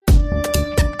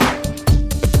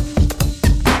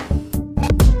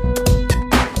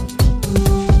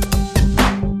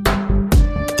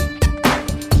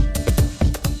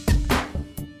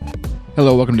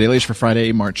Hello, welcome to Daily Ish for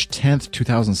Friday, March 10th,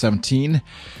 2017.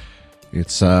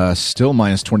 It's still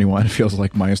minus 21. It feels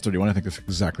like minus 31. I think that's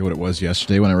exactly what it was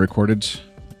yesterday when I recorded.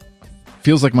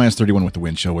 Feels like minus 31 with the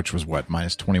wind chill, which was what?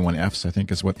 Minus 21 Fs, I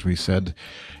think is what we said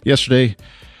yesterday.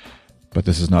 But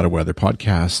this is not a weather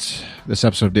podcast. This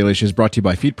episode of Daily Ish is brought to you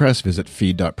by FeedPress. Visit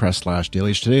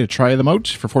feed.press/dailyish today to try them out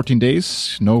for 14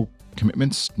 days. No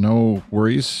commitments, no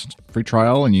worries. Free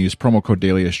trial, and use promo code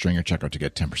DAILYISH during your checkout to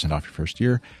get 10% off your first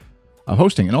year of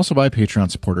hosting. And also by Patreon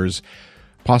supporters,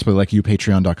 possibly like you.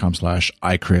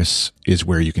 Patreon.com/iChris is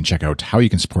where you can check out how you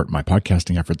can support my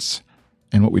podcasting efforts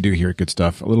and what we do here at Good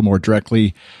Stuff a little more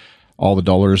directly. All the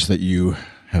dollars that you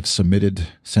have submitted,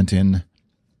 sent in,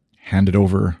 handed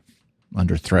over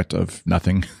under threat of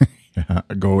nothing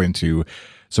go into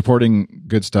supporting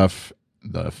Good Stuff,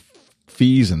 the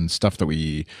fees and stuff that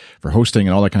we for hosting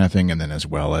and all that kind of thing, and then as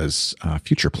well as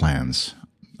future plans.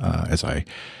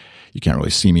 You can't really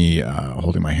see me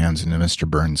holding my hands in a Mr.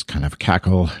 Burns kind of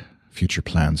cackle. Future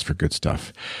plans for Good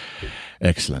Stuff.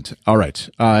 Excellent. All right.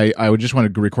 I would just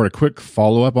want to record a quick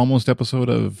follow-up almost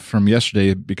episode from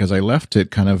yesterday because I left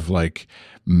it kind of like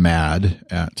mad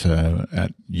at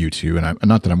U2. And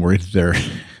not that I'm worried they're,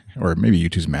 or maybe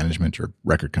U2's management or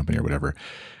record company or whatever,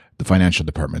 the financial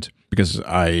department, because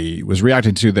I was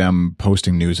reacting to them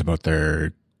posting news about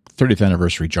their 30th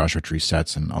anniversary Joshua Tree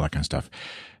sets and all that kind of stuff,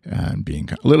 and being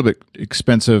a little bit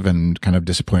expensive and kind of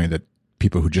disappointed that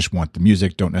people who just want the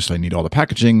music don't necessarily need all the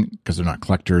packaging because they're not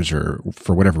collectors or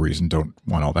for whatever reason don't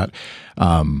want all that.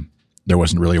 There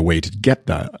wasn't really a way to get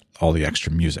all the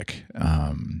extra music.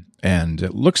 And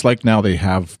it looks like now they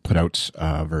have put out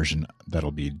a version that'll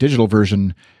be digital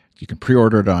version. You can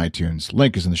pre-order it on iTunes.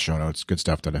 Link is in the show notes,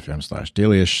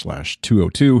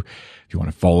 goodstuff.fm/dailyish/202 if you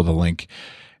want to follow the link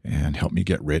and help me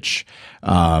get rich.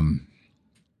 Or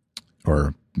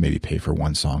maybe pay for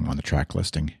one song on the track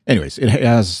listing. Anyways, it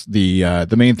has the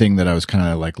main thing that I was kind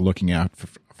of like looking at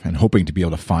and hoping to be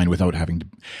able to find without having to.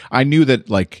 I knew that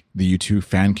like the U2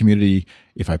 fan community,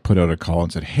 if I put out a call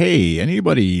and said, "Hey,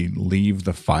 anybody leave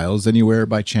the files anywhere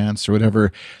by chance or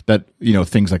whatever," that, you know,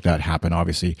 things like that happen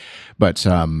obviously. But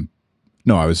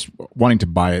no, I was wanting to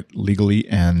buy it legally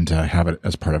and have it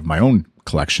as part of my own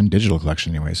collection, digital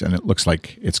collection anyways. And it looks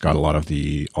like it's got a lot of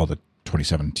all the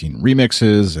 2017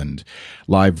 remixes and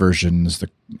live versions,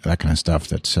 that kind of stuff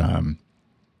that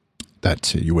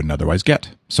you wouldn't otherwise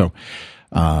get. So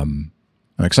I'm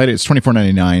excited. It's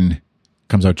 $24.99.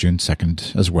 Comes out June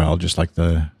 2nd as well, just like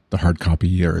the hard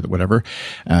copy or whatever.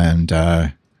 And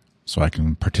so I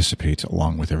can participate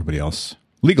along with everybody else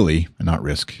legally and not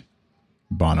risk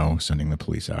Bono sending the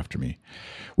police after me.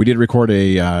 We did record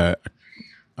a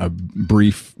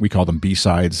brief, we call them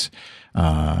B-sides,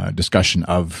 discussion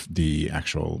of the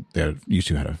actual, they used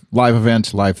to had a live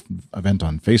event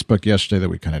on Facebook yesterday that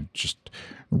we kind of just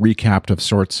recapped of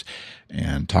sorts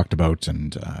and talked about.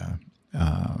 And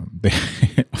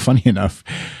funny enough,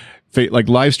 like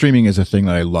live streaming is a thing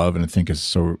that I love and I think is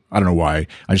so, I don't know why,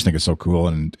 I just think it's so cool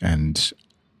and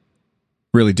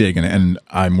really dig. And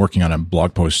I'm working on a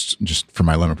blog post just for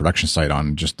my Lemon Production site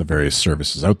on just the various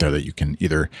services out there that you can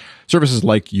either, services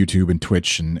like YouTube and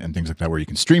Twitch and things like that where you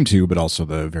can stream to, but also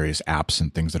the various apps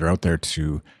and things that are out there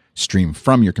to stream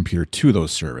from your computer to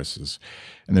those services.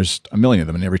 And there's a million of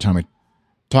them. And every time I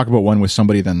talk about one with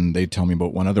somebody, then they tell me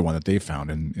about one other one that they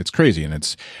found. And it's crazy.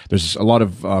 And there's a lot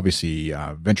of obviously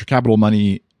venture capital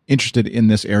money interested in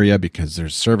this area because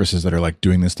there's services that are like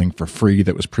doing this thing for free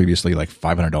that was previously like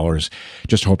 $500,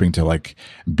 just hoping to like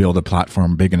build a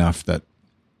platform big enough that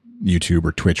YouTube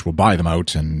or Twitch will buy them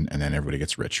out and then everybody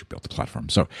gets rich who built the platform.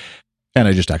 So, and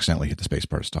I just accidentally hit the space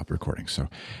bar to stop recording. So,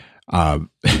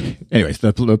 anyways,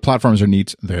 the platforms are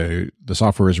neat. The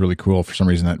software is really cool. For some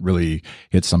reason that really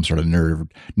hits some sort of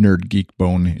nerd geek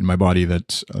bone in my body,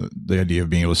 that the idea of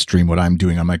being able to stream what I'm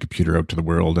doing on my computer out to the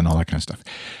world and all that kind of stuff.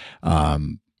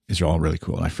 These are all really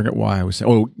cool. And I forget why I was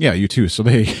saying, oh yeah, U2. So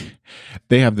they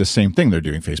have the same thing. They're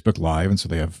doing Facebook Live. And so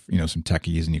they have, you know, some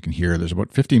techies and you can hear there's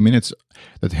about 15 minutes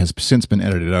that has since been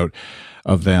edited out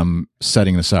of them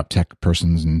setting this up, tech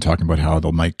persons, and talking about how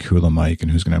they'll mic, who they'll mic,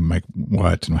 and who's going to mic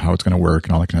what, and how it's going to work,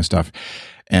 and all that kind of stuff.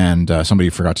 And somebody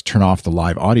forgot to turn off the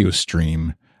live audio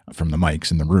stream from the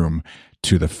mics in the room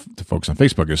to the folks on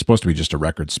Facebook. It was supposed to be just a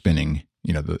record spinning,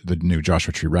 you know, the new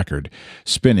Joshua Tree record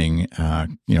spinning,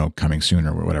 you know, coming soon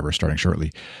or whatever, starting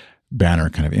shortly,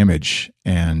 banner kind of image.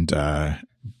 And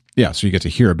yeah, so you get to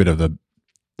hear a bit of the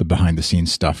behind the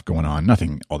scenes stuff going on.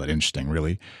 Nothing all that interesting,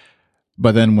 really.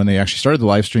 But then when they actually started the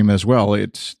live stream as well,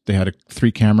 they had a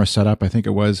 3-camera setup, I think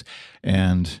it was,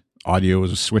 and audio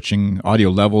was switching, audio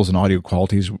levels and audio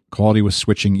quality was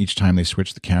switching each time they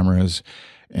switched the cameras.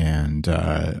 And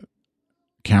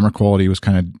camera quality was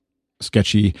kind of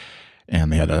sketchy,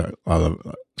 and they had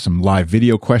some live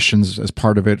video questions as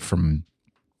part of it,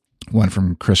 one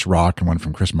from Chris Rock and one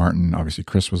from Chris Martin. Obviously,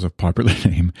 Chris was a popular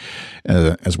name,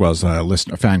 as well as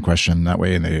a fan question that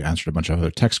way, and they answered a bunch of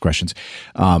other text questions.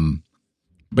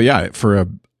 But yeah,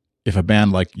 if a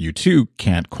band like U2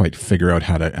 can't quite figure out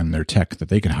how to, and their tech that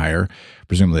they can hire,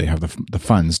 presumably they have the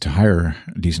funds to hire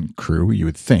a decent crew, you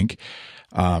would think.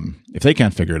 If they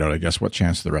can't figure it out, I guess what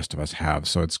chance do the rest of us have?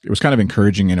 So it was kind of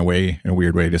encouraging in a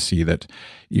weird way, to see that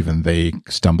even they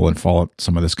stumble and fall at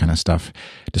some of this kind of stuff,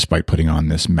 despite putting on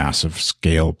this massive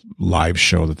scale live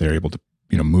show that they're able to,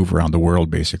 move around the world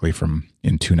basically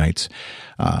in 2 nights.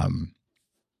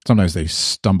 Sometimes they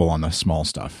stumble on the small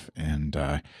stuff,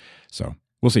 and so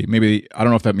we'll see. Maybe, I don't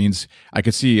know if that means, I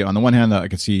could see, on the one hand, I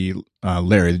could see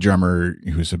Larry, the drummer,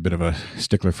 who's a bit of a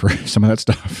stickler for some of that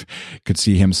stuff, could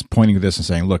see him pointing to this and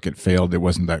saying, look, it failed. It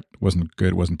wasn't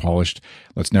good, wasn't polished.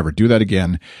 Let's never do that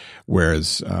again.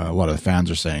 Whereas a lot of the fans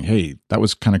are saying, hey, that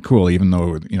was kind of cool, even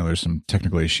though, there's some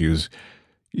technical issues.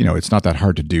 It's not that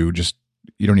hard to do.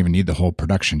 You don't even need the whole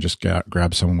production. Just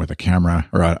grab someone with a camera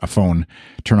or a phone,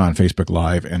 turn on Facebook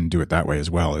Live, and do it that way as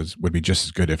well. Would be just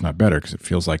as good, if not better, because it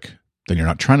feels like then you're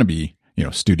not trying to be,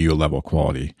 studio level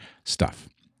quality stuff.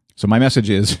 So my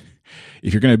message is,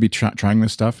 if you're going to be trying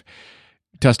this stuff,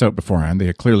 test out beforehand.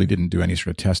 They clearly didn't do any sort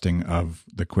of testing of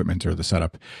the equipment or the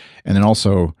setup. And then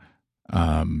also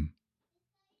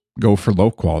go for low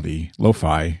quality,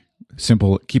 lo-fi,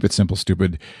 simple, keep it simple,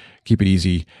 stupid, keep it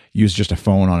easy. Use just a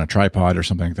phone on a tripod or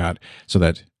something like that, so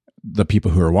that the people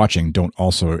who are watching don't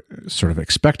also sort of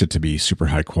expect it to be super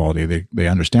high quality. They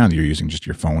understand that you're using just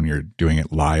your phone, you're doing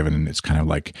it live, and it's kind of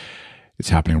like it's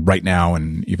happening right now,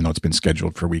 and even though it's been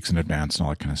scheduled for weeks in advance and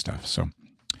all that kind of stuff. So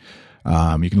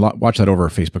you can watch that over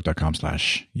at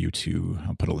facebook.com/U2.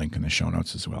 I'll put a link in the show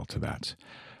notes as well to that.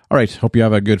 All right. Hope you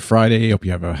have a good Friday. Hope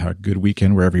you have a good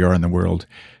weekend wherever you are in the world,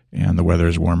 and the weather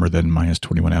is warmer than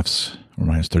 -21 Fs or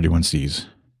 -31 Cs.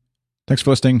 Thanks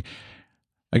for listening.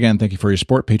 Again, thank you for your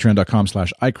support.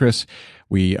 Patreon.com/iChris.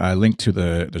 We link to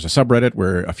there's a subreddit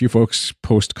where a few folks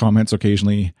post comments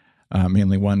occasionally,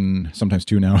 mainly one, sometimes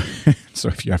two now. So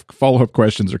if you have follow-up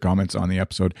questions or comments on the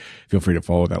episode, feel free to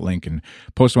follow that link and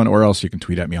post one, or else you can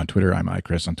tweet at me on Twitter. I'm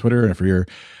iChris on Twitter. And if you're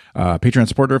a Patreon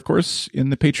supporter, of course, in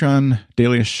the Patreon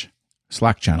Dailyish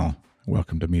Slack channel,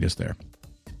 welcome to meet us there.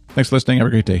 Thanks for listening. Have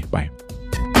a great day. Bye.